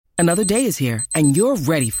Another day is here, and you're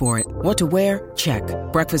ready for it. What to wear? Check.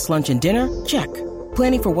 Breakfast, lunch, and dinner? Check.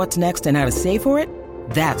 Planning for what's next and how to save for it?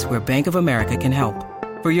 That's where Bank of America can help.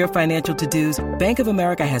 For your financial to-dos, Bank of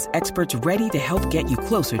America has experts ready to help get you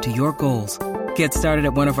closer to your goals. Get started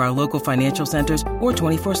at one of our local financial centers or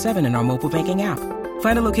 24/7 in our mobile banking app.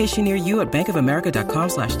 Find a location near you at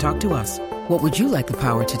bankofamerica.com/talktous. What would you like the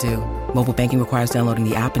power to do? Mobile banking requires downloading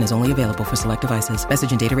the app and is only available for select devices. Message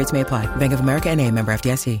and data rates may apply. Bank of America N.A., member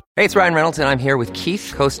FDIC. Hey, it's Ryan Reynolds, and I'm here with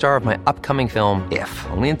Keith, co-star of my upcoming film, If,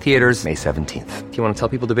 only in theaters May 17th. Do you want to tell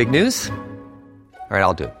people the big news? All right,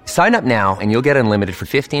 I'll do it. Sign up now and you'll get unlimited for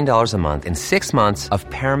 $15 a month and 6 months of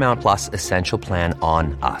Paramount Plus Essential Plan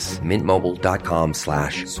on us.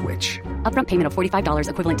 MintMobile.com/switch. Upfront payment of $45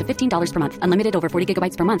 equivalent to $15 per month. Unlimited over 40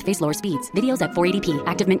 gigabytes per month. Face lower speeds. Videos at 480p.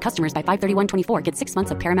 Active Mint customers by 531.24 get 6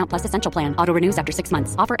 months of Paramount Plus Essential Plan. Auto renews after 6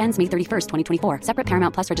 months. Offer ends May 31st, 2024. Separate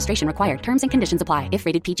Paramount Plus registration required. Terms and conditions apply if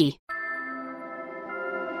rated PG.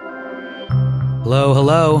 Hello,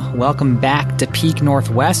 hello. Welcome back to Peak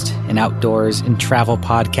Northwest, an outdoors and travel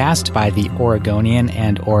podcast by the Oregonian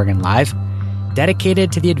and Oregon Live,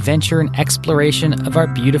 dedicated to the adventure and exploration of our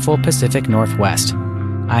beautiful Pacific Northwest.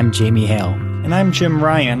 I'm Jamie Hale. And I'm Jim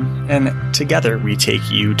Ryan, and together we take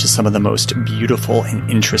you to some of the most beautiful and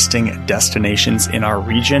interesting destinations in our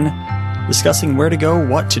region, discussing where to go,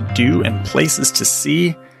 what to do, and places to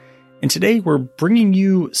see. And today we're bringing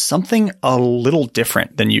you something a little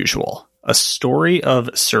different than usual. A story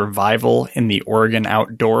of survival in the Oregon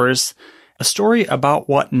outdoors, a story about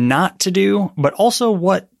what not to do, but also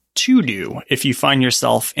what to do if you find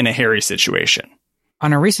yourself in a hairy situation.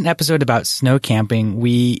 On a recent episode about snow camping,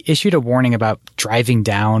 we issued a warning about driving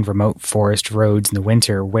down remote forest roads in the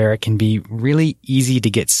winter where it can be really easy to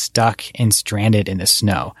get stuck and stranded in the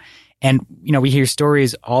snow. And, we hear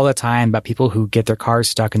stories all the time about people who get their cars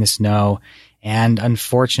stuck in the snow. And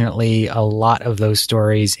unfortunately, a lot of those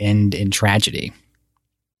stories end in tragedy.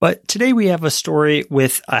 But today we have a story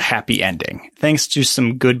with a happy ending, thanks to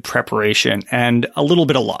some good preparation and a little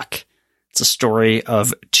bit of luck. It's a story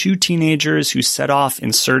of two teenagers who set off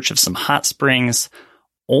in search of some hot springs,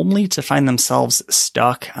 only to find themselves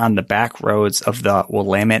stuck on the back roads of the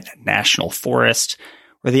Willamette National Forest,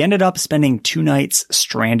 where they ended up spending 2 nights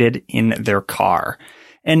stranded in their car.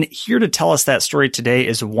 And here to tell us that story today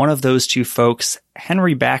is one of those two folks,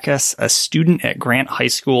 Henry Backus, a student at Grant High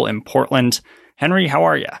School in Portland. Henry, how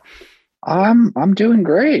are you? I'm doing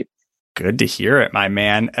great. Good to hear it, my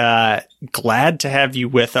man. Glad to have you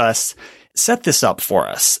with us. Set this up for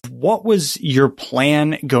us. What was your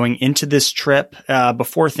plan going into this trip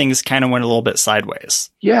before things kind of went a little bit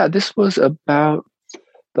sideways? Yeah, this was about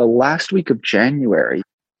the last week of January.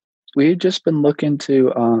 We had just been looking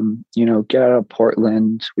to, get out of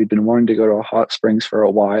Portland. We'd been wanting to go to a hot springs for a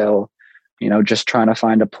while, just trying to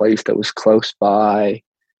find a place that was close by,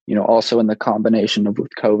 also in the combination of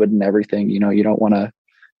with COVID and everything, you don't want to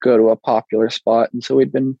go to a popular spot. And so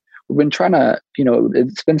we've been trying to,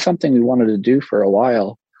 it's been something we wanted to do for a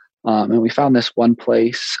while. And we found this one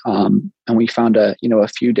place, and we found a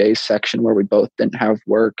few days section where we both didn't have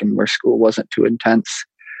work and where school wasn't too intense.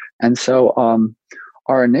 And so,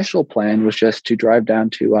 our initial plan was just to drive down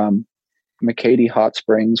to McCady Hot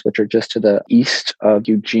Springs, which are just to the east of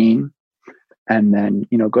Eugene, and then,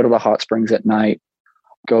 go to the hot springs at night,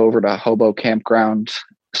 go over to Hobo Campground,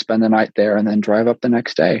 spend the night there, and then drive up the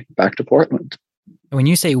next day back to Portland. When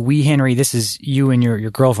you say we, Henry, this is you and your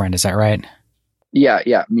girlfriend, is that right?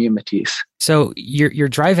 Yeah, me and Matisse. So you're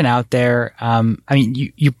driving out there.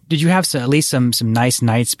 You did you have at least some nice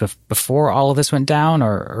nights before all of this went down,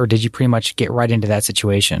 or did you pretty much get right into that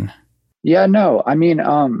situation? Yeah, no.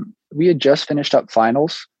 We had just finished up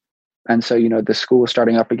finals, and so the school was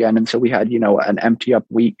starting up again, and so we had an empty up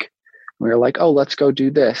week. We were like, oh, let's go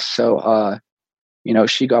do this. So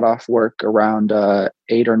she got off work around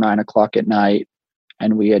 8 or 9 o'clock at night.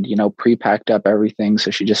 And we had, pre-packed up everything. So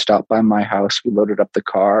she just stopped by my house. We loaded up the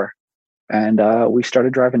car and we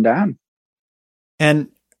started driving down. And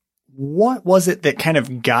what was it that kind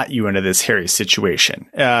of got you into this hairy situation?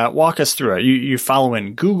 Walk us through it. You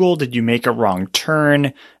following Google? Did you make a wrong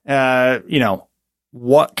turn?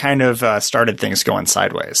 What kind of started things going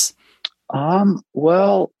sideways?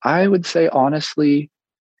 Well, I would say, honestly,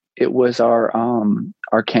 it was our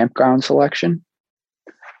campground selection.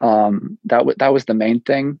 That was the main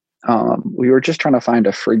thing. We were just trying to find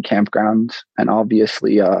a free campground, and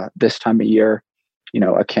obviously, this time of year,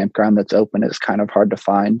 a campground that's open is kind of hard to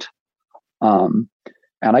find. And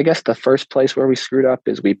I guess the first place where we screwed up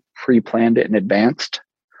is we pre-planned it in advance.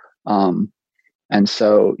 And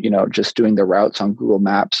so, just doing the routes on Google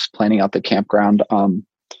Maps, planning out the campground,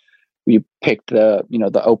 we picked the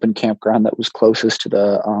open campground that was closest to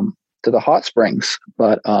the hot springs.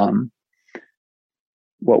 But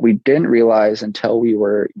what we didn't realize until we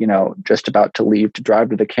were, just about to leave to drive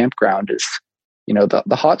to the campground is,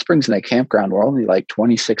 the hot springs and the campground were only like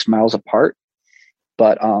 26 miles apart.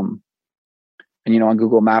 But, on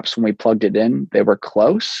Google Maps, when we plugged it in, they were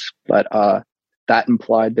close, but that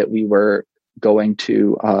implied that we were going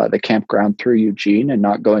to the campground through Eugene and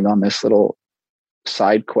not going on this little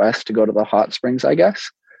side quest to go to the hot springs, I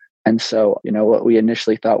guess. And so, what we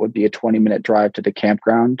initially thought would be a 20-minute drive to the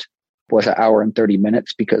campground was an hour and 30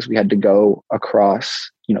 minutes because we had to go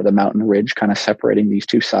across, the mountain ridge kind of separating these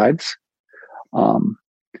two sides.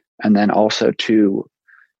 And then also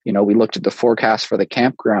we looked at the forecast for the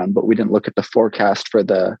campground, but we didn't look at the forecast for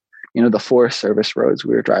the Forest Service roads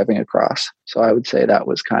we were driving across. So I would say that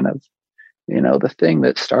was kind of, the thing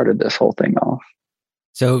that started this whole thing off.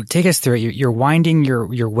 So take us through it. You're winding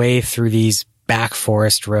your way through these back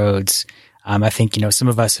forest roads. I think, some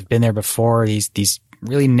of us have been there before, these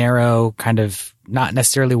really narrow, kind of not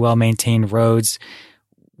necessarily well-maintained roads.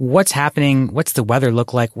 What's happening? What's the weather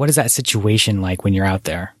look like? What is that situation like when you're out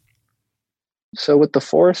there? So with the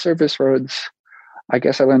Forest Service roads, I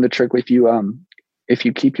guess I learned the trick. If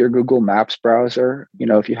you keep your Google Maps browser,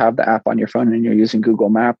 if you have the app on your phone and you're using Google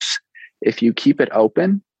Maps, if you keep it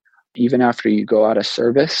open, even after you go out of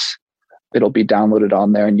service, it'll be downloaded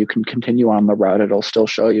on there and you can continue on the route. It'll still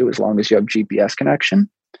show you as long as you have GPS connection.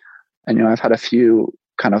 And, I've had a few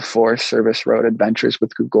kind of Forest Service road adventures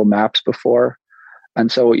with Google Maps before.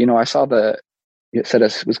 And so, I saw it said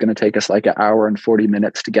it was going to take us like an hour and 40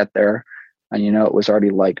 minutes to get there. And, it was already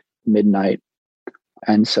like midnight.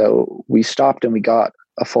 And so we stopped and we got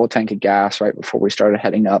a full tank of gas right before we started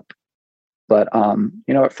heading up. But,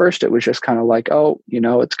 at first it was just kind of like,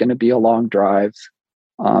 it's going to be a long drive.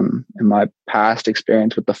 In my past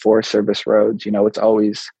experience with the Forest Service roads, it's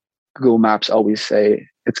always, Google Maps always say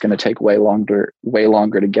it's going to take way longer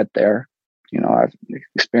to get there. I've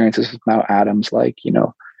experiences with Mount Adams, like,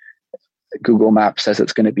 Google Maps says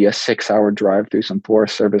it's going to be a 6-hour drive through some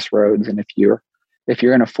Forest Service roads. And if you're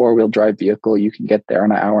in a 4-wheel drive vehicle, you can get there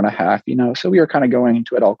in an hour and a half, So we were kind of going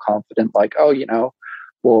into it all confident, like,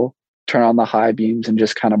 we'll turn on the high beams and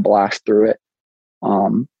just kind of blast through it.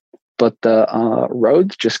 But the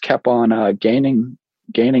roads just kept on gaining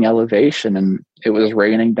elevation, and it was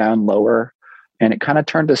raining down lower, and it kind of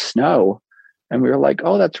turned to snow. And we were like,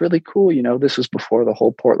 oh, that's really cool. This was before the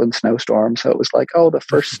whole Portland snowstorm. So it was like, oh, the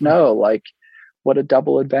first snow, like what a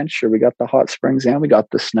double adventure. We got the hot springs and we got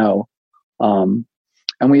the snow. And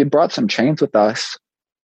we had brought some chains with us.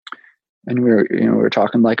 And we were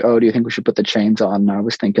talking like, oh, do you think we should put the chains on? And I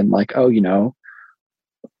was thinking like, oh,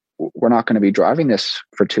 we're not going to be driving this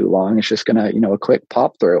for too long. It's just going to, a quick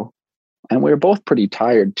pop through. And we were both pretty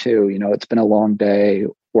tired too. It's been a long day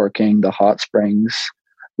working the hot springs.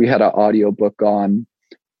 We had an audiobook on.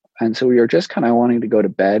 And so we were just kind of wanting to go to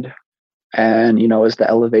bed. And, as the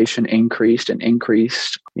elevation increased and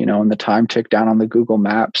increased, and the time ticked down on the Google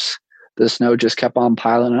Maps, the snow just kept on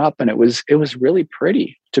piling up. And it was really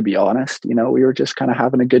pretty, to be honest. We were just kind of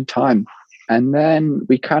having a good time. And then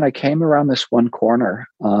we kind of came around this one corner.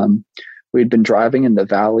 We'd been driving in the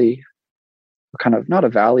valley, kind of not a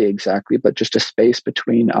valley exactly, but just a space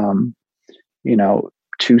between,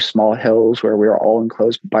 two small hills where we were all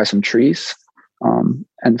enclosed by some trees.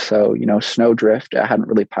 And so, snowdrift, it hadn't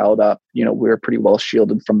really piled up. We were pretty well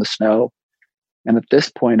shielded from the snow. And at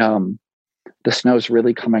this point, the snow's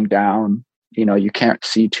really coming down. You can't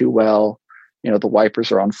see too well. The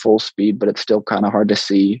wipers are on full speed, but it's still kind of hard to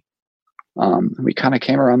see. We kind of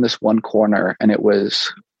came around this one corner and it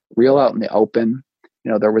was real out in the open.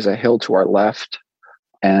 There was a hill to our left,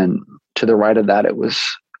 and to the right of that, it was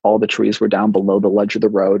all the trees were down below the ledge of the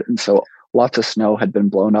road. And so lots of snow had been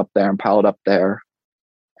blown up there and piled up there.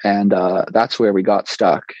 And that's where we got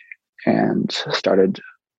stuck and started,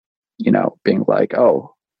 being like,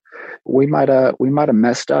 oh, we might have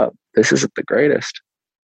messed up. This isn't the greatest.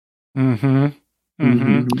 Mm-hmm. Mm-hmm.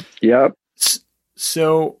 Mm-hmm. Yep.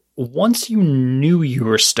 So once you knew you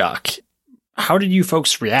were stuck, how did you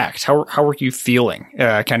folks react? How were you feeling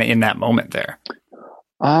kind of in that moment there?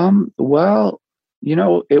 Well,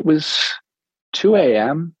 it was 2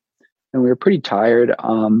 a.m. and we were pretty tired.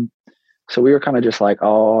 So we were kind of just like,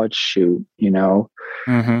 oh, shoot,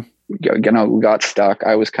 Mm-hmm. We got stuck.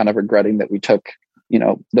 I was kind of regretting that we took,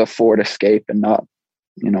 the Ford Escape and not,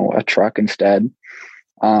 a truck instead.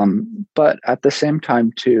 But at the same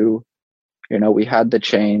time too, we had the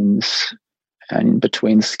chains, and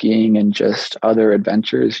between skiing and just other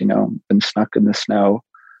adventures, been stuck in the snow,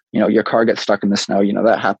 your car gets stuck in the snow,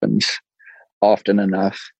 that happens often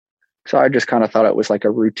enough. So I just kind of thought it was like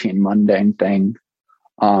a routine, mundane thing.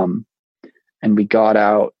 And we got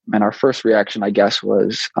out, and our first reaction, I guess,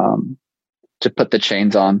 was to put the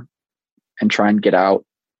chains on and try and get out.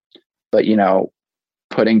 But,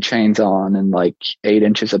 putting chains on and like 8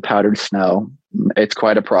 inches of powdered snow, it's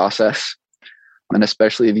quite a process. And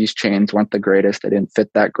especially these chains weren't the greatest. They didn't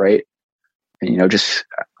fit that great. And, just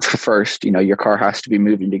first, your car has to be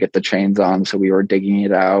moving to get the chains on. So we were digging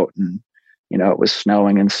it out, and, it was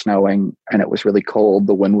snowing, and it was really cold.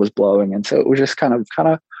 The wind was blowing. And so it was just kind of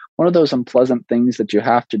one of those unpleasant things that you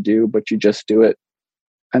have to do, but you just do it.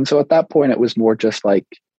 And so at that point, it was more just like,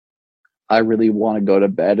 I really want to go to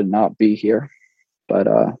bed and not be here. But,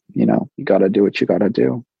 you got to do what you got to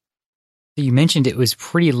do. You mentioned it was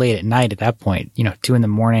pretty late at night at that point, 2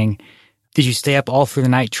 a.m. Did you stay up all through the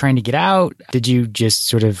night trying to get out? Did you just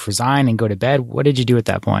sort of resign and go to bed? What did you do at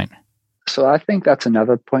that point? So I think that's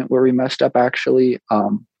another point where we messed up, actually.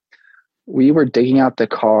 We were digging out the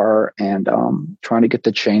car and trying to get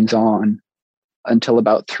the chains on until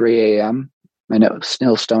about 3 a.m. And it was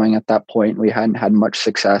still snowing at that point. We hadn't had much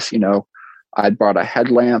success. I'd brought a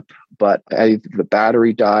headlamp, but either the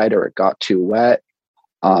battery died or it got too wet,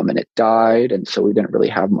 and it died. And so we didn't really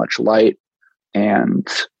have much light. And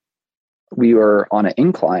we were on an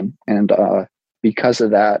incline. And because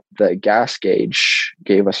of that, the gas gauge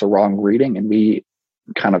gave us a wrong reading. And we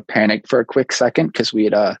kind of panicked for a quick second because we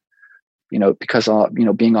had,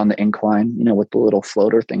 being on the incline, with the little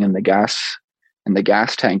floater thing in the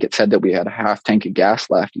gas tank, it said that we had a half tank of gas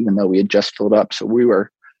left, even though we had just filled up. So we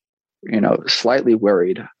were, slightly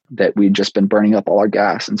worried that we'd just been burning up all our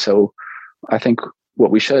gas. And so I think what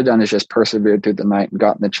we should have done is just persevered through the night and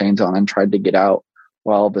gotten the chains on and tried to get out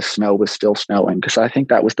while the snow was still snowing. Because I think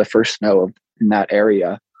that was the first snow in that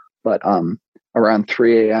area. But around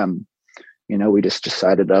 3 a.m., we just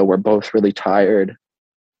decided, we're both really tired.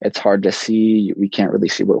 It's hard to see. We can't really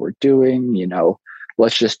see what we're doing.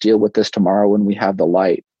 Let's just deal with this tomorrow when we have the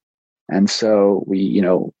light. And so we,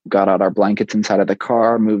 got out our blankets inside of the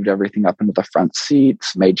car, moved everything up into the front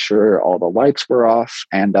seats, made sure all the lights were off,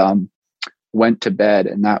 and went to bed.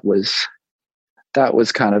 And that was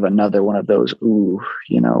kind of another one of those, we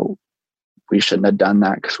shouldn't have done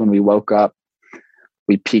that. Because when we woke up,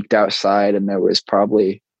 we peeked outside and there was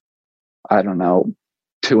probably,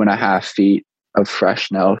 2.5 feet of fresh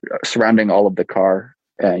snow surrounding all of the car.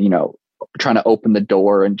 Trying to open the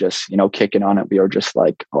door and just, kicking on it. We were just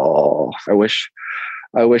like, oh, I wish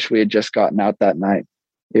we had just gotten out that night.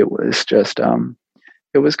 It was just,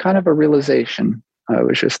 it was kind of a realization. I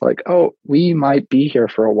was just like, oh, we might be here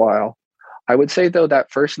for a while. I would say, though,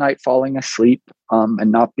 that first night falling asleep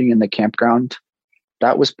and not being in the campground,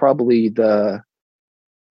 that was probably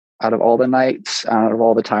out of all the nights, out of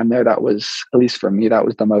all the time there, that was, at least for me, that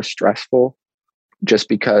was the most stressful. Just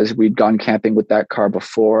because we'd gone camping with that car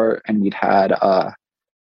before and we'd had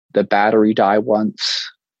the battery die once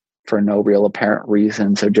for no real apparent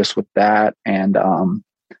reason. So just with that, and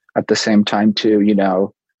at the same time too,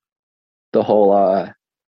 the whole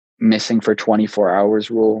missing for 24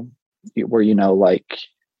 hours rule, where,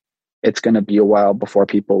 it's going to be a while before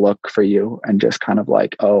people look for you, and just kind of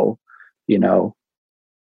like, oh,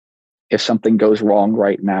 if something goes wrong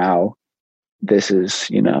right now, this is,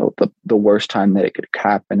 the worst time that it could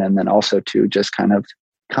happen. And then also to just kind of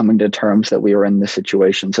coming to terms that we were in this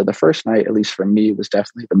situation. So the first night, at least for me, was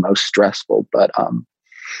definitely the most stressful. But,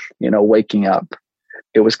 waking up,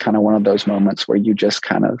 it was kind of one of those moments where you just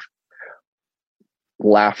kind of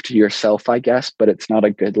laugh to yourself, I guess, but it's not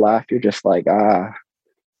a good laugh. You're just like,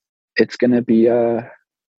 it's going to be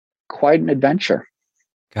quite an adventure.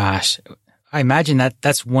 Gosh, I imagine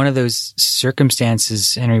that's one of those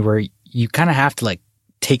circumstances, Henry, where you kind of have to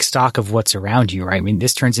take stock of what's around you, right? I mean,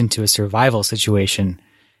 this turns into a survival situation,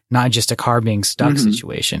 not just a car being stuck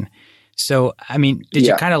situation. So, I mean, did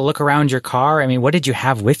you kind of look around your car? I mean, what did you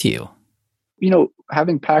have with you?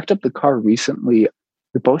 Having packed up the car recently,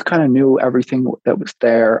 we both kind of knew everything that was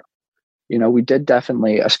there. We did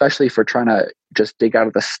definitely, especially for trying to just dig out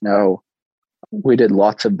of the snow, we did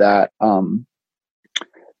lots of that.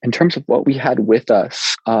 In terms of what we had with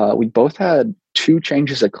us, we both had 2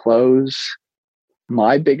 changes of clothes.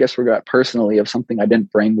 My biggest regret personally of something I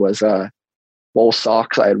didn't bring was wool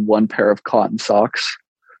socks. I had 1 pair of cotton socks.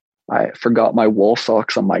 I forgot my wool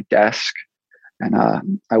socks on my desk, and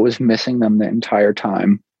I was missing them the entire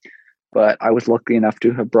time. But I was lucky enough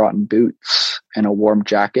to have brought in boots and a warm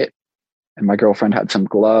jacket, and my girlfriend had some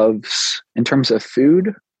gloves. In terms of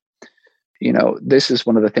food, this is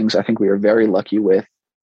one of the things I think we were very lucky with.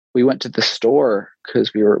 We went to the store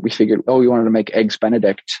because we figured, we wanted to make eggs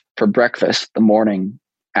Benedict for breakfast the morning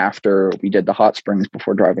after we did the hot springs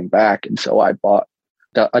before driving back. And so I bought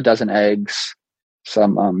a dozen eggs,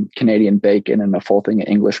 some Canadian bacon, and a full thing of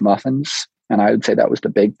English muffins. And I would say that was the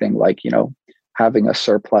big thing, like, you know, having a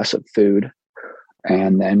surplus of food.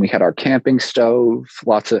 And then we had our camping stove,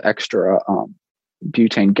 lots of extra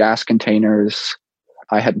butane gas containers.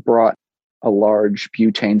 I had brought a large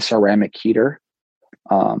butane ceramic heater.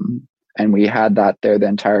 And we had that there the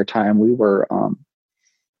entire time. We were,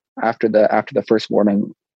 after the first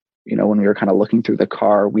morning, you know, when we were kind of looking through the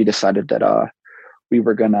car, we decided that we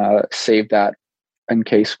were going to save that in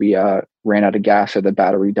case we ran out of gas or the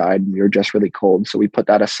battery died and we were just really cold. So we put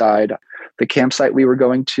that aside. The campsite we were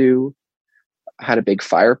going to had a big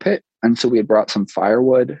fire pit. And so we had brought some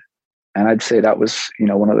firewood. And I'd say that was, you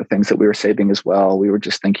know, one of the things that we were saving as well. We were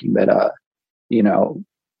just thinking that, you know,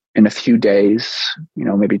 in a few days, you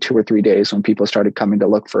know, maybe 2 or 3 days, when people started coming to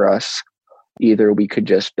look for us, either we could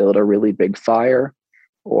just build a really big fire,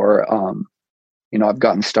 or, you know, I've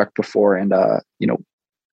gotten stuck before, and, you know,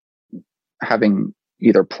 having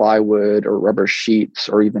either plywood or rubber sheets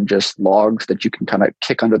or even just logs that you can kind of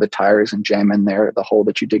kick under the tires and jam in there, the hole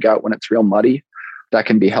that you dig out when it's real muddy, that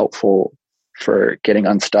can be helpful for getting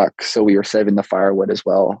unstuck. So we were saving the firewood as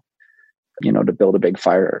well, you know, to build a big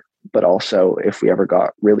fire, but also if we ever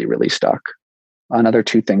got really, really stuck. Another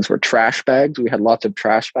 2 things were trash bags. We had lots of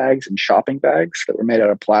trash bags and shopping bags that were made out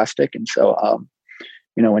of plastic. And so,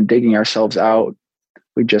 you know, when digging ourselves out,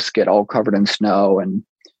 we just get all covered in snow, and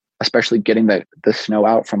especially getting the snow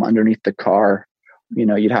out from underneath the car, you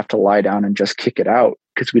know, you'd have to lie down and just kick it out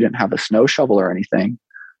because we didn't have a snow shovel or anything.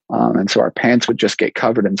 And so our pants would just get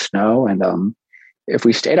covered in snow. And if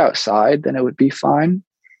we stayed outside, then it would be fine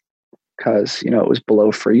because, you know, it was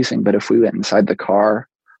below freezing. But if we went inside the car,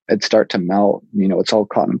 it'd start to melt. You know, it's all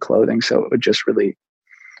cotton clothing, so it would just really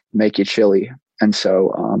make you chilly. And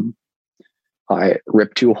so I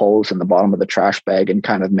ripped 2 holes in the bottom of the trash bag and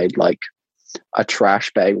kind of made like a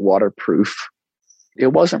trash bag waterproof. It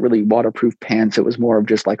wasn't really waterproof pants. It was more of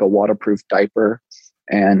just like a waterproof diaper.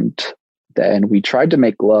 And then we tried to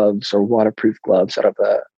make gloves or waterproof gloves out of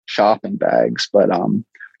the shopping bags, but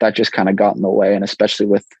that just kind of got in the way. And especially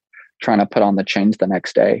with trying to put on the chains the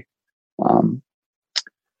next day,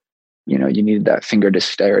 you know, you needed that finger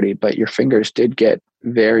dexterity, but your fingers did get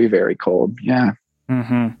very, very cold. Yeah.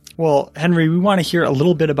 Mm-hmm. Well, Henry, we want to hear a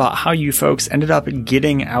little bit about how you folks ended up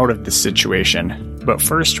getting out of this situation. But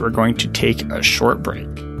first, we're going to take a short break.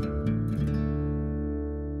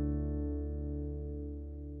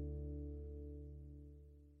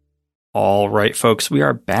 All right, folks, we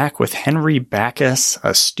are back with Henry Backus,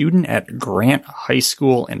 a student at Grant High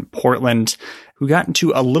School in Portland, who got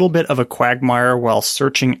into a little bit of a quagmire while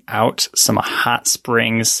searching out some hot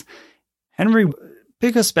springs. Henry,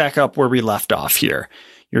 pick us back up where we left off here.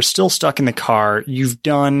 You're still stuck in the car. You've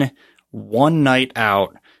done 1 night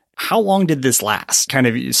out. How long did this last? Kind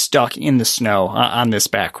of stuck in the snow on this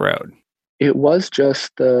back road? It was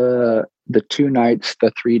just the 2 nights,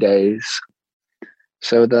 the 3 days.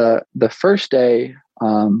 So the first day,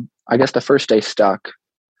 I guess the first day stuck.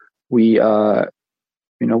 We, you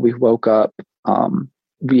know, we woke up.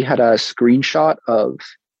 We had a screenshot of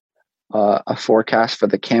a forecast for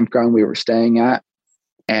the campground we were staying at.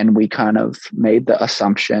 And we kind of made the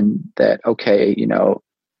assumption that, okay, you know,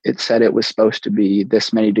 it said it was supposed to be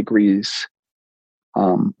this many degrees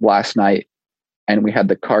last night. And we had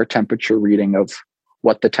the car temperature reading of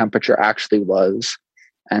what the temperature actually was.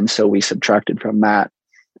 And so we subtracted from that.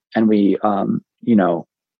 And we, you know,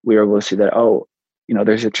 we were able to see that, oh, you know,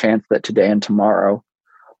 there's a chance that today and tomorrow,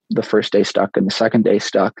 the first day stuck and the second day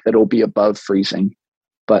stuck, that it'll be above freezing.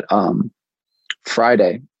 But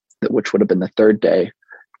Friday, which would have been the 3rd day,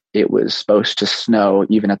 it was supposed to snow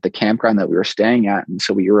even at the campground that we were staying at. And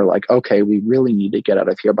so we were like, okay, we really need to get out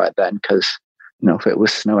of here by then, because, you know, if it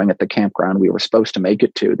was snowing at the campground we were supposed to make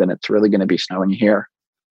it to, then it's really going to be snowing here.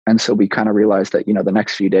 And so we kind of realized that, you know, the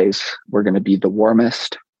next few days were going to be the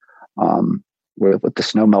warmest with the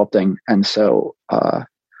snow melting. And so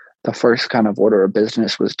the first kind of order of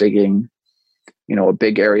business was digging, you know, a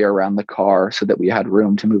big area around the car so that we had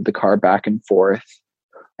room to move the car back and forth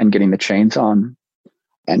and getting the chains on.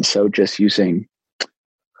 And so just using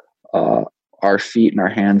our feet and our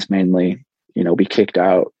hands mainly, you know, we kicked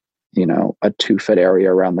out, you know, a 2-foot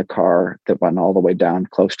area around the car that went all the way down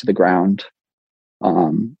close to the ground.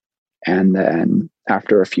 And then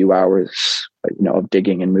after a few hours, you know, of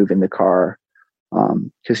digging and moving the car,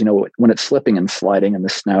 because, you know, when it's slipping and sliding in the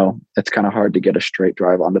snow, it's kind of hard to get a straight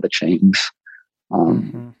drive onto the chains.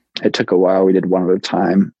 It took a while. We did one at a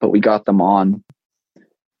time, but we got them on.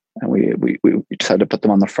 And we decided to put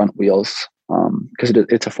them on the front wheels. because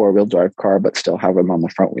it's a 4-wheel drive car, but still have them on the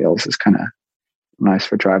front wheels is kind of nice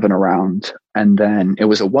for driving around. And then it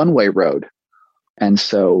was a one-way road. And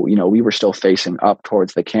so, we were still facing up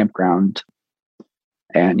towards the campground,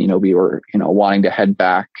 and, we were, wanting to head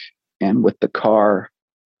back, and with the car,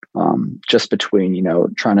 just between,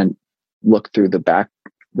 trying to look through the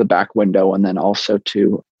back window, and then also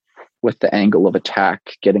with the angle of attack,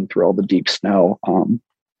 getting through all the deep snow,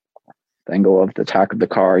 the angle of the attack of the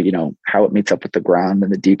car, how it meets up with the ground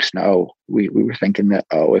and the deep snow. We were thinking that,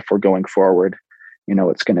 if we're going forward,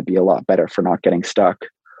 it's going to be a lot better for not getting stuck.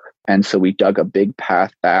 And so we dug a big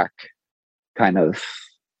path back, kind of,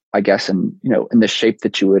 I guess, in the shape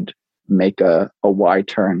that you would make a Y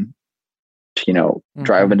turn to,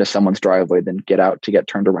 drive into someone's driveway, then get out to get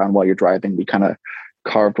turned around while you're driving. We kind of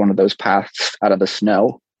carved one of those paths out of the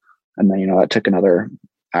snow. And then, that took another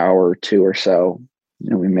hour or two or so.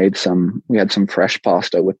 We had some fresh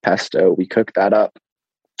pasta with pesto. We cooked that up.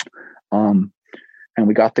 And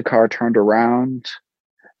we got the car turned around.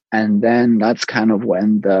 And then that's kind of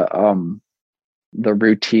when the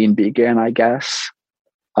routine began, I guess,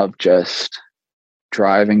 of just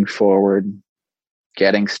driving forward,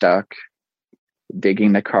 getting stuck,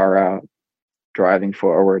 digging the car out, driving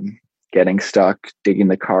forward, getting stuck, digging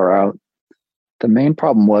the car out. The main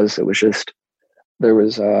problem was there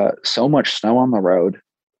was so much snow on the road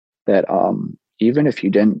that even if you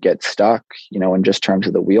didn't get stuck, in just terms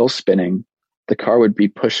of the wheels spinning, the car would be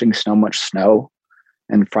pushing so much snow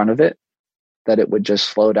in front of it that it would just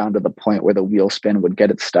slow down to the point where the wheel spin would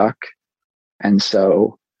get it stuck. And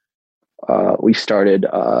so we started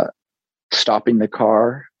stopping the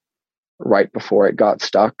car right before it got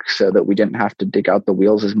stuck so that we didn't have to dig out the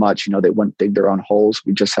wheels as much. They wouldn't dig their own holes.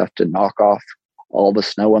 We just have to knock off all the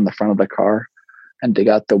snow on the front of the car and dig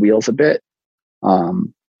out the wheels a bit.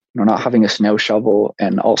 Not having a snow shovel,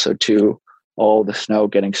 and also all the snow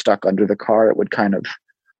getting stuck under the car, it would kind of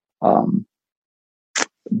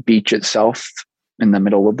beach itself in the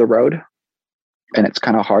middle of the road, and it's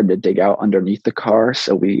kind of hard to dig out underneath the car.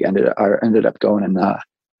 So we ended up going and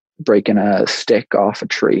breaking a stick off a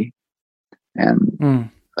tree,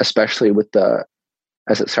 and especially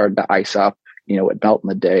as it started to ice up, it'd melt in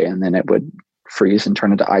the day and then it would freeze and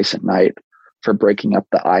turn into ice at night. For breaking up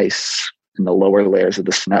the ice and the lower layers of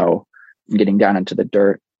the snow and getting down into the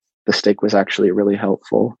dirt, the stick was actually really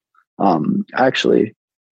helpful. I actually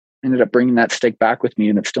ended up bringing that stick back with me,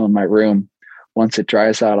 and it's still in my room. Once it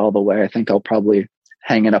dries out all the way, I think I'll probably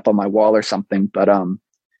hang it up on my wall or something. But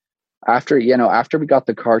after we got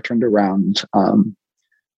the car turned around,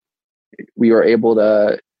 we were able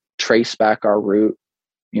to trace back our route.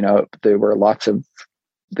 There were lots of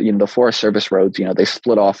the Forest Service roads, they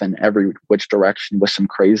split off in every which direction with some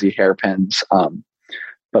crazy hairpins.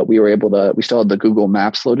 But we still had the Google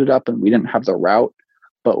Maps loaded up, and we didn't have the route,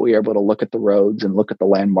 but we were able to look at the roads and look at the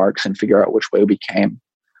landmarks and figure out which way we came.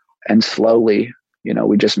 And slowly,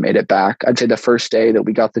 we just made it back. I'd say the first day that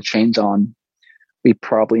we got the chains on, we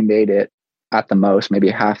probably made it at the most, maybe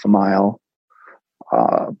half a mile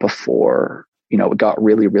before, it got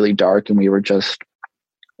really, really dark, and we were just,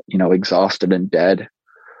 exhausted and dead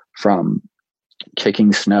from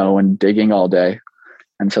kicking snow and digging all day.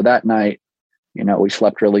 And so that night, we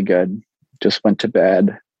slept really good, just went to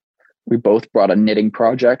bed. We both brought a knitting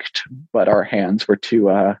project, but our hands were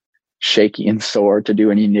too shaky and sore to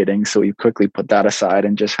do any knitting. So we quickly put that aside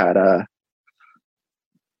and just had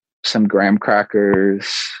some graham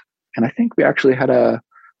crackers. And I think we actually had a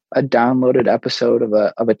downloaded episode of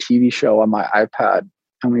a TV show on my iPad,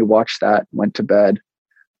 and we watched that, went to bed.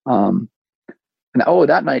 And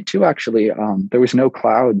that night too, actually, there was no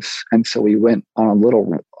clouds. And so we went on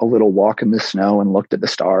a little walk in the snow and looked at the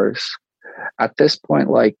stars. At this point,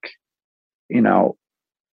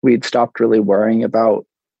 we'd stopped really worrying about,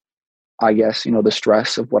 I guess, the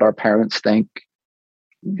stress of what our parents think,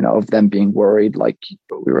 of them being worried.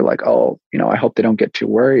 We were like, I hope they don't get too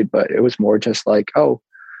worried. But it was more just like,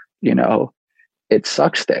 it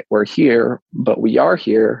sucks that we're here, but we are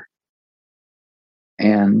here.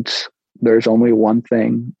 And there's only one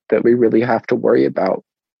thing that we really have to worry about.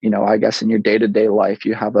 I guess in your day-to-day life,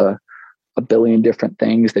 you have a billion different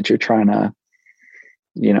things that you're trying to,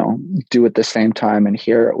 do at the same time. And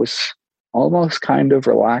here it was almost kind of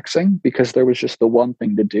relaxing because there was just the one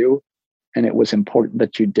thing to do, and it was important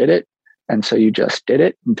that you did it. And so you just did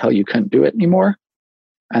it until you couldn't do it anymore.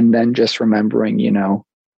 And then just remembering,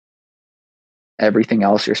 everything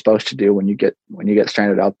else you're supposed to do when you get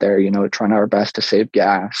stranded out there, trying our best to save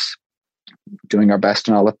gas, doing our best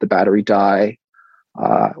to not let the battery die.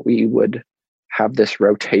 We would have this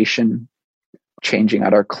rotation, changing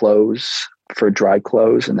out our clothes for dry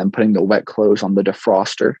clothes and then putting the wet clothes on the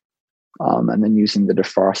defroster, and then using the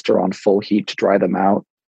defroster on full heat to dry them out.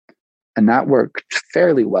 And that worked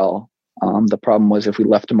fairly well. The problem was if we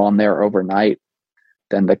left them on there overnight,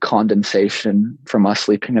 then the condensation from us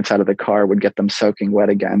sleeping inside of the car would get them soaking wet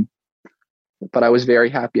again. But I was very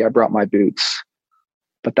happy I brought my boots.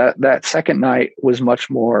 But that second night was much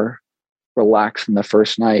more relaxed than the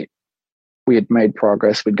first night. We had made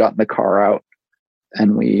progress. We'd gotten the car out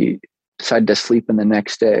and we decided to sleep in the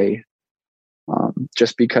next day,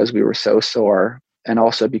 just because we were so sore. And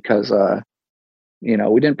also because, we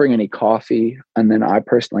didn't bring any coffee. And then I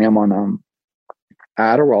personally am on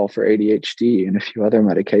Adderall for ADHD and a few other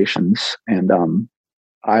medications. And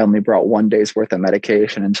I only brought 1 day's worth of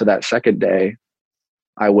medication. And so that second day,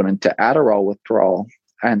 I went into Adderall withdrawal.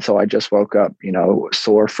 And so I just woke up,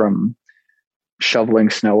 sore from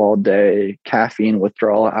shoveling snow all day, caffeine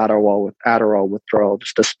withdrawal, Adderall withdrawal,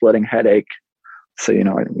 just a splitting headache. So,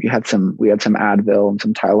 we had some Advil and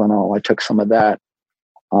some Tylenol. I took some of that.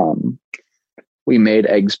 We made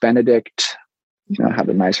Eggs Benedict, had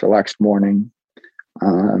a nice relaxed morning.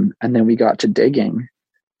 And then we got to digging.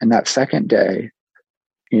 And that second day,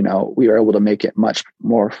 we were able to make it much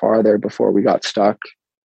more farther before we got stuck.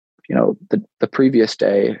 The previous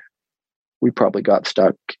day, we probably got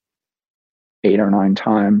stuck 8 or 9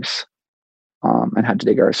 times, and had to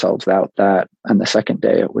dig ourselves out that. And the second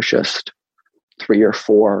day, it was just 3 or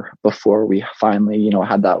 4 before we finally,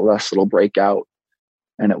 had that last little breakout.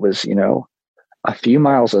 And it was, a few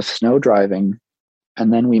miles of snow driving.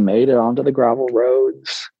 And then we made it onto the gravel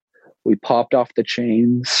roads. We popped off the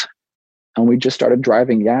chains and we just started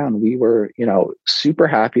driving down. We were, super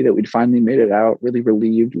happy that we'd finally made it out, really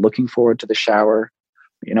relieved, looking forward to the shower,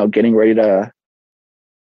 getting ready to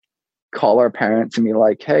call our parents and be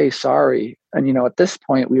like, hey, sorry. And, at this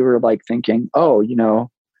point we were like thinking, oh,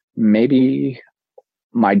 maybe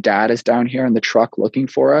my dad is down here in the truck looking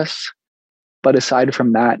for us. But aside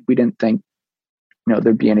from that, we didn't think,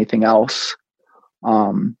 there'd be anything else.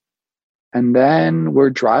 And then we're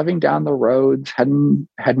driving down the roads, heading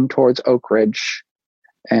towards Oak Ridge.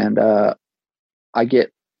 And I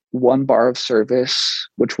get 1 bar of service,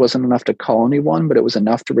 which wasn't enough to call anyone, but it was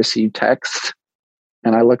enough to receive text.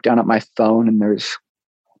 And I look down at my phone and there's,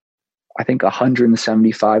 I think,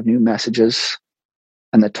 175 new messages.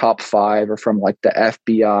 And the top 5 are from like the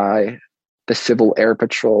FBI, the Civil Air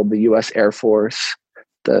Patrol, the U.S. Air Force,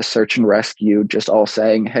 the search and rescue, just all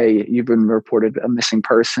saying, hey, you've been reported a missing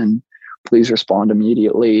person. Please respond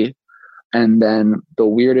immediately. And then the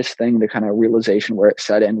weirdest thing, the kind of realization where it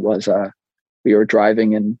set in was we were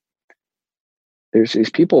driving and there's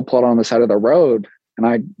these people pulled on the side of the road and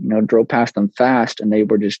I drove past them fast and they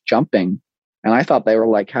were just jumping. And I thought they were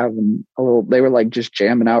like they were like just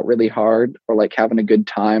jamming out really hard or like having a good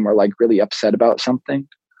time or like really upset about something.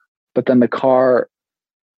 But then the car,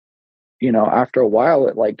 after a while,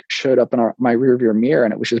 it like showed up in my rearview mirror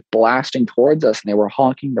and it was just blasting towards us and they were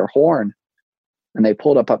honking their horn and they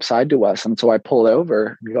pulled up upside to us. And so I pulled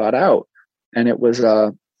over and got out and it was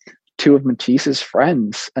 2 of Matisse's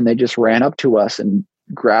friends and they just ran up to us and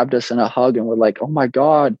grabbed us in a hug and were like, oh my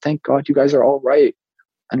God, thank God you guys are all right.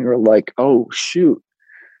 And we were like, oh shoot,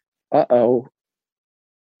 uh-oh.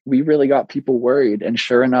 We really got people worried. And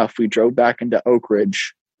sure enough, we drove back into Oak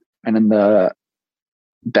Ridge and in the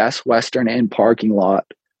Best Western Inn parking lot,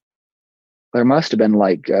 there must have been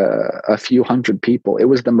like a few hundred people. It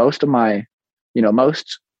was the most of my,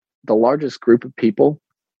 the largest group of people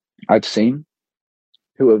I've seen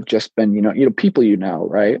who have just been, people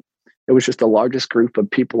right? It was just the largest group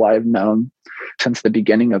of people I've known since the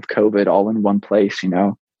beginning of COVID, all in one place,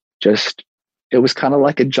 just, it was kind of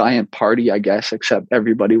like a giant party, I guess, except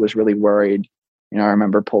everybody was really worried. I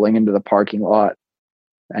remember pulling into the parking lot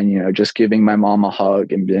and, just giving my mom a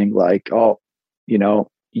hug and being like, oh,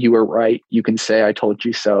 you were right. You can say I told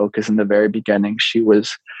you so. Because in the very beginning, she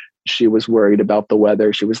was worried about the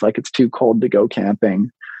weather. She was like, it's too cold to go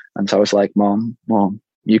camping. And so I was like, Mom,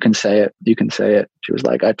 you can say it. You can say it. She was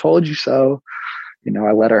like, I told you so.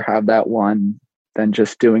 I let her have that one. Then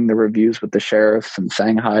just doing the reviews with the sheriffs and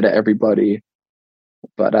saying hi to everybody.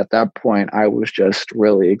 But at that point, I was just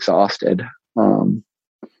really exhausted.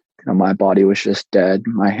 My body was just dead.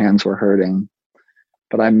 My hands were hurting,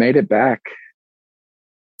 but I made it back.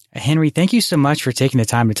 Henry, thank you so much for taking the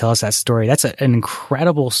time to tell us that story. That's an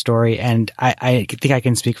incredible story. And I think I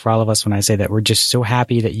can speak for all of us when I say that we're just so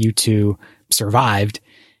happy that you two survived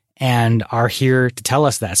and are here to tell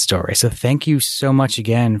us that story. So thank you so much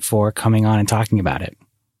again for coming on and talking about it.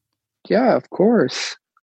 Yeah, of course.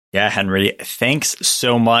 Yeah, Henry, thanks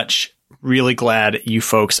so much. really glad you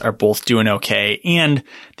folks are both doing okay and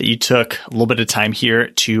that you took a little bit of time here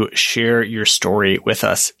to share your story with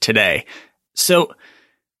us today. So,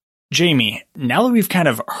 Jamie, now that we've kind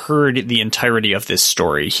of heard the entirety of this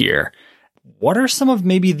story here, what are some of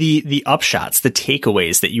maybe the upshots, the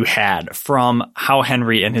takeaways that you had from how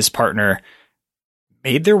Henry and his partner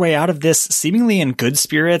made their way out of this seemingly in good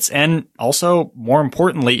spirits and also, more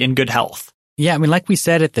importantly, in good health? Yeah, I mean, like we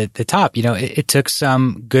said at the top, it took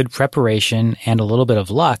some good preparation and a little bit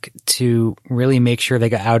of luck to really make sure they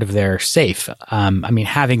got out of there safe.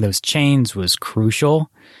 Having those chains was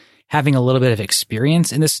crucial. Having a little bit of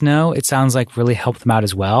experience in the snow, it sounds like really helped them out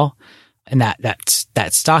as well. And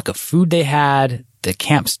that stock of food they had, the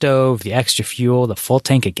camp stove, the extra fuel, the full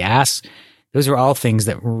tank of gas, those are all things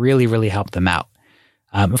that really, really helped them out.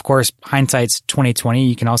 Of course, hindsight's 2020.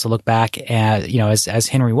 You can also look back at, as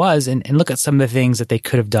Henry was and look at some of the things that they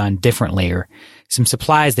could have done differently or some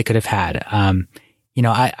supplies they could have had.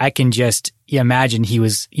 I can just imagine he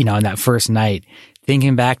was, in that first night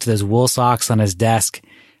thinking back to those wool socks on his desk.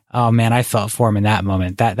 Oh man, I felt for him in that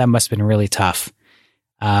moment. That must have been really tough.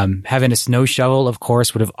 Having a snow shovel, of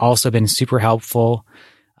course, would have also been super helpful.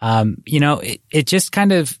 It just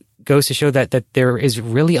kind of goes to show that there is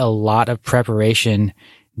really a lot of preparation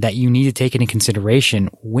that you need to take into consideration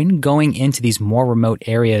when going into these more remote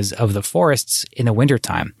areas of the forests in the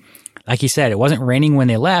wintertime. Like you said, it wasn't raining when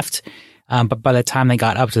they left, but by the time they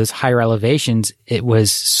got up to those higher elevations, it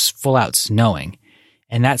was full out snowing.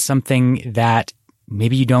 And that's something that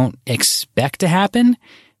maybe you don't expect to happen,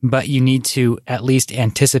 but you need to at least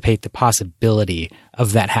anticipate the possibility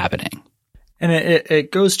of that happening. And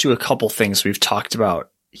it goes to a couple things we've talked about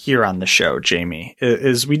here on the show, Jamie,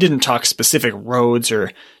 is we didn't talk specific roads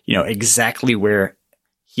or, exactly where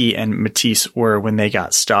he and Matisse were when they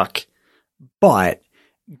got stuck, but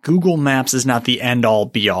Google Maps is not the end all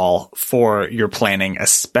be all for your planning,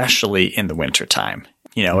 especially in the wintertime.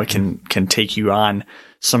 It can take you on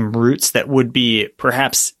some routes that would be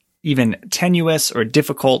perhaps even tenuous or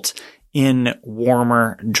difficult in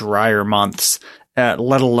warmer, drier months,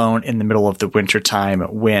 let alone in the middle of the wintertime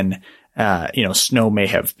when, snow may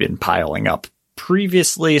have been piling up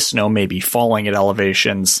previously. Snow may be falling at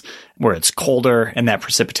elevations where it's colder and that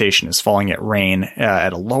precipitation is falling at rain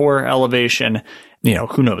at a lower elevation.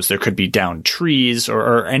 Who knows? There could be downed trees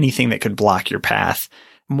or anything that could block your path.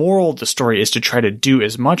 Moral of the story is to try to do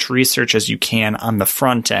as much research as you can on the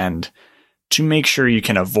front end to make sure you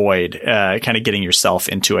can avoid kind of getting yourself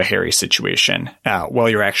into a hairy situation while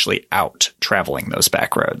you're actually out traveling those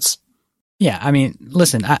back roads. Yeah, I mean,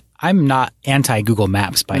 listen, I'm not anti-Google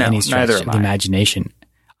Maps by any stretch of the imagination.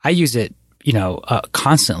 I use it,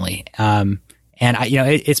 constantly. And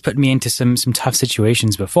it's put me into some tough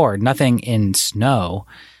situations before. Nothing in snow.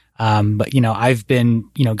 But I've been,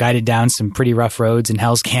 guided down some pretty rough roads in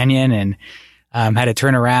Hell's Canyon and, had to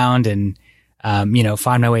turn around and,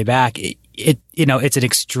 find my way back. It's an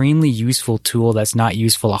extremely useful tool that's not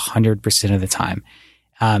useful 100% of the time.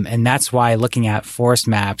 And that's why looking at forest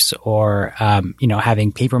maps or,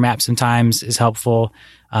 having paper maps sometimes is helpful.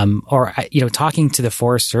 Or talking to the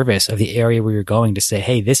Forest Service of the area where you're going to say,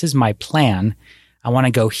 hey, this is my plan. I want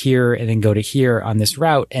to go here and then go to here on this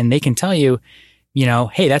route. And they can tell you,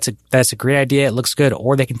 hey, that's a great idea. It looks good.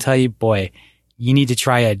 Or they can tell you, boy, you need to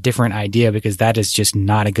try a different idea because that is just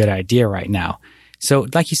not a good idea right now. So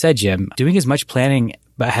like you said, Jim, doing as much planning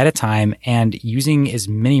ahead of time and using as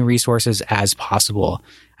many resources as possible,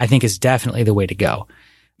 I think is definitely the way to go.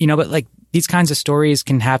 But like these kinds of stories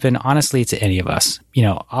can happen honestly to any of us.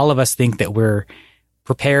 All of us think that we're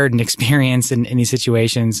prepared and experienced in these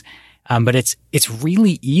situations. But it's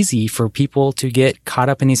really easy for people to get caught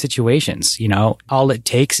up in these situations. All it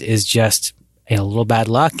takes is just a little bad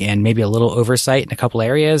luck and maybe a little oversight in a couple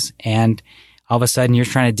areas. And all of a sudden you're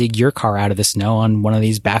trying to dig your car out of the snow on one of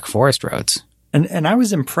these back forest roads. And I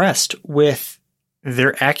was impressed with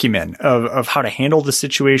their acumen of how to handle the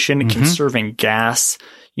situation, conserving gas,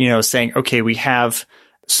 saying, okay, we have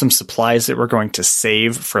some supplies that we're going to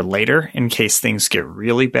save for later in case things get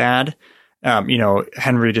really bad.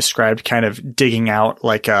 Henry described kind of digging out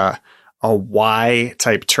like a Y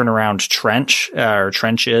type turnaround trench or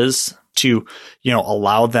trenches to,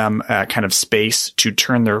 allow them kind of space to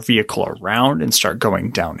turn their vehicle around and start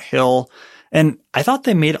going downhill. And I thought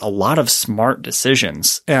they made a lot of smart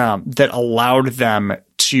decisions that allowed them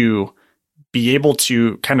to be able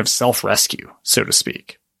to kind of self-rescue, so to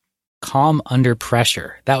speak. Calm under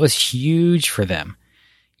pressure. That was huge for them.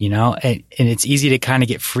 And it's easy to kind of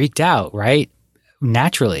get freaked out, right?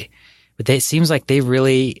 Naturally. But it seems like they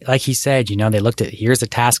really, like he said, they looked at, here's the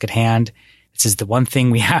task at hand. this is the one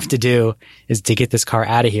thing we have to do is to get this car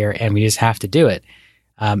out of here, and we just have to do it.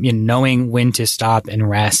 Knowing when to stop and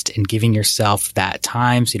rest and giving yourself that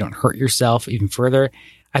time so you don't hurt yourself even further.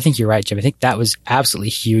 I think you're right, Jim. I think that was absolutely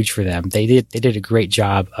huge for them. They did a great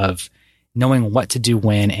job of knowing what to do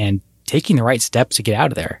when and taking the right steps to get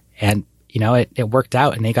out of there. And, it worked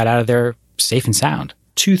out and they got out of there safe and sound.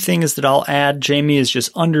 Two things that I'll add, Jamie, is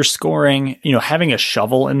just underscoring, having a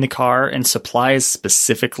shovel in the car and supplies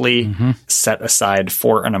specifically set aside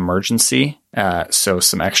for an emergency. So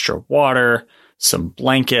some extra water, some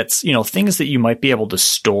blankets, things that you might be able to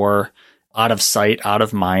store out of sight, out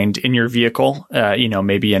of mind in your vehicle,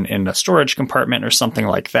 maybe in a storage compartment or something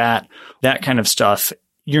like that. That kind of stuff,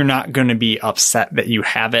 you're not going to be upset that you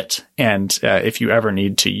have it. And if you ever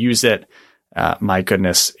need to use it, my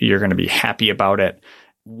goodness, you're going to be happy about it.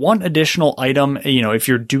 One additional item, if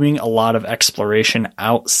you're doing a lot of exploration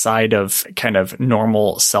outside of kind of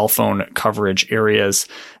normal cell phone coverage areas,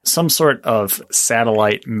 some sort of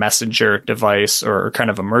satellite messenger device or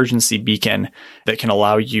kind of emergency beacon that can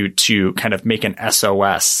allow you to kind of make an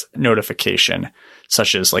SOS notification,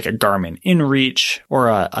 such as like a Garmin InReach or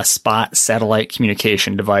a Spot satellite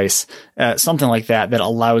communication device, something like that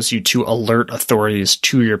allows you to alert authorities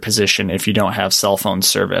to your position if you don't have cell phone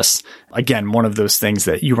service. Again, one of those things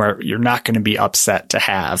that you're not going to be upset to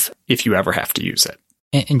have if you ever have to use it.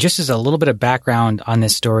 And just as a little bit of background on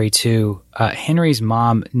this story too, Henry's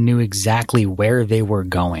mom knew exactly where they were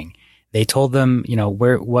going. They told them,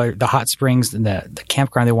 where the hot springs and the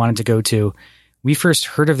campground they wanted to go to. We first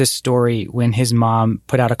heard of this story when his mom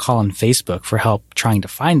put out a call on Facebook for help trying to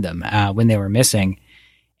find them when they were missing.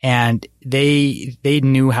 And they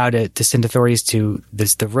knew how to send authorities to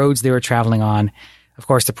the roads they were traveling on. Of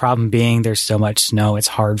course, the problem being there's so much snow, it's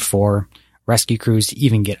hard for rescue crews to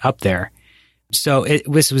even get up there. So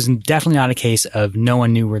this was definitely not a case of no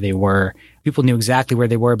one knew where they were. People knew exactly where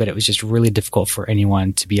they were, but it was just really difficult for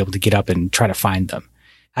anyone to be able to get up and try to find them.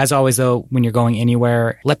 As always, though, when you're going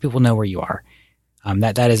anywhere, let people know where you are.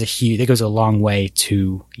 That goes a long way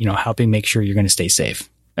to, helping make sure you're going to stay safe.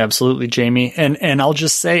 Absolutely, Jamie. And I'll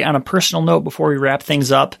just say on a personal note before we wrap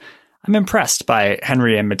things up, I'm impressed by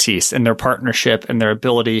Henry and Matisse and their partnership and their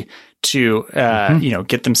ability to,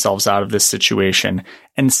 get themselves out of this situation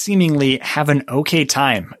and seemingly have an okay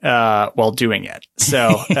time, while doing it.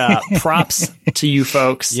 So, props to you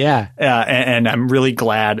folks. Yeah. And I'm really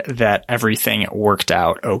glad that everything worked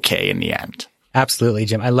out okay in the end. Absolutely,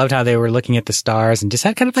 Jim. I loved how they were looking at the stars and just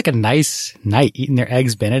had kind of like a nice night eating their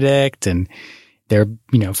eggs Benedict and their,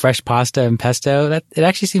 fresh pasta and pesto. That it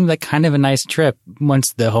actually seemed like kind of a nice trip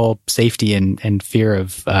once the whole safety and fear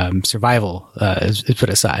of survival is put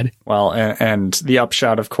aside. Well, and the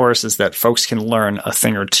upshot, of course, is that folks can learn a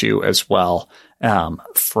thing or two as well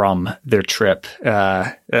from their trip,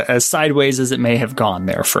 as sideways as it may have gone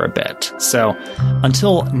there for a bit. So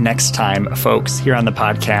until next time, folks, here on the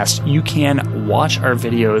podcast, you can watch our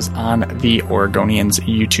videos on the Oregonians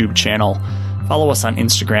YouTube channel. Follow us on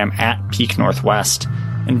Instagram at Peak Northwest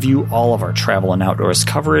and view all of our travel and outdoors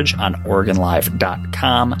coverage on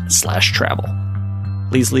OregonLive.com/travel.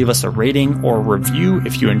 Please leave us a rating or review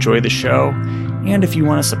if you enjoy the show. And if you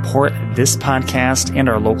want to support this podcast and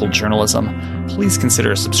our local journalism, please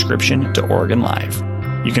consider a subscription to Oregon Live.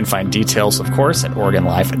 You can find details, of course, at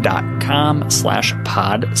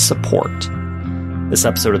OregonLive.com/pod support. This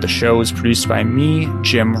episode of the show is produced by me,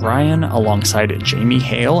 Jim Ryan, alongside Jamie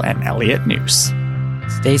Hale and Elliot Noose.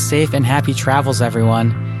 Stay safe and happy travels,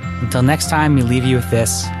 everyone. Until next time, we leave you with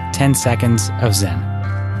this 10 seconds of Zen.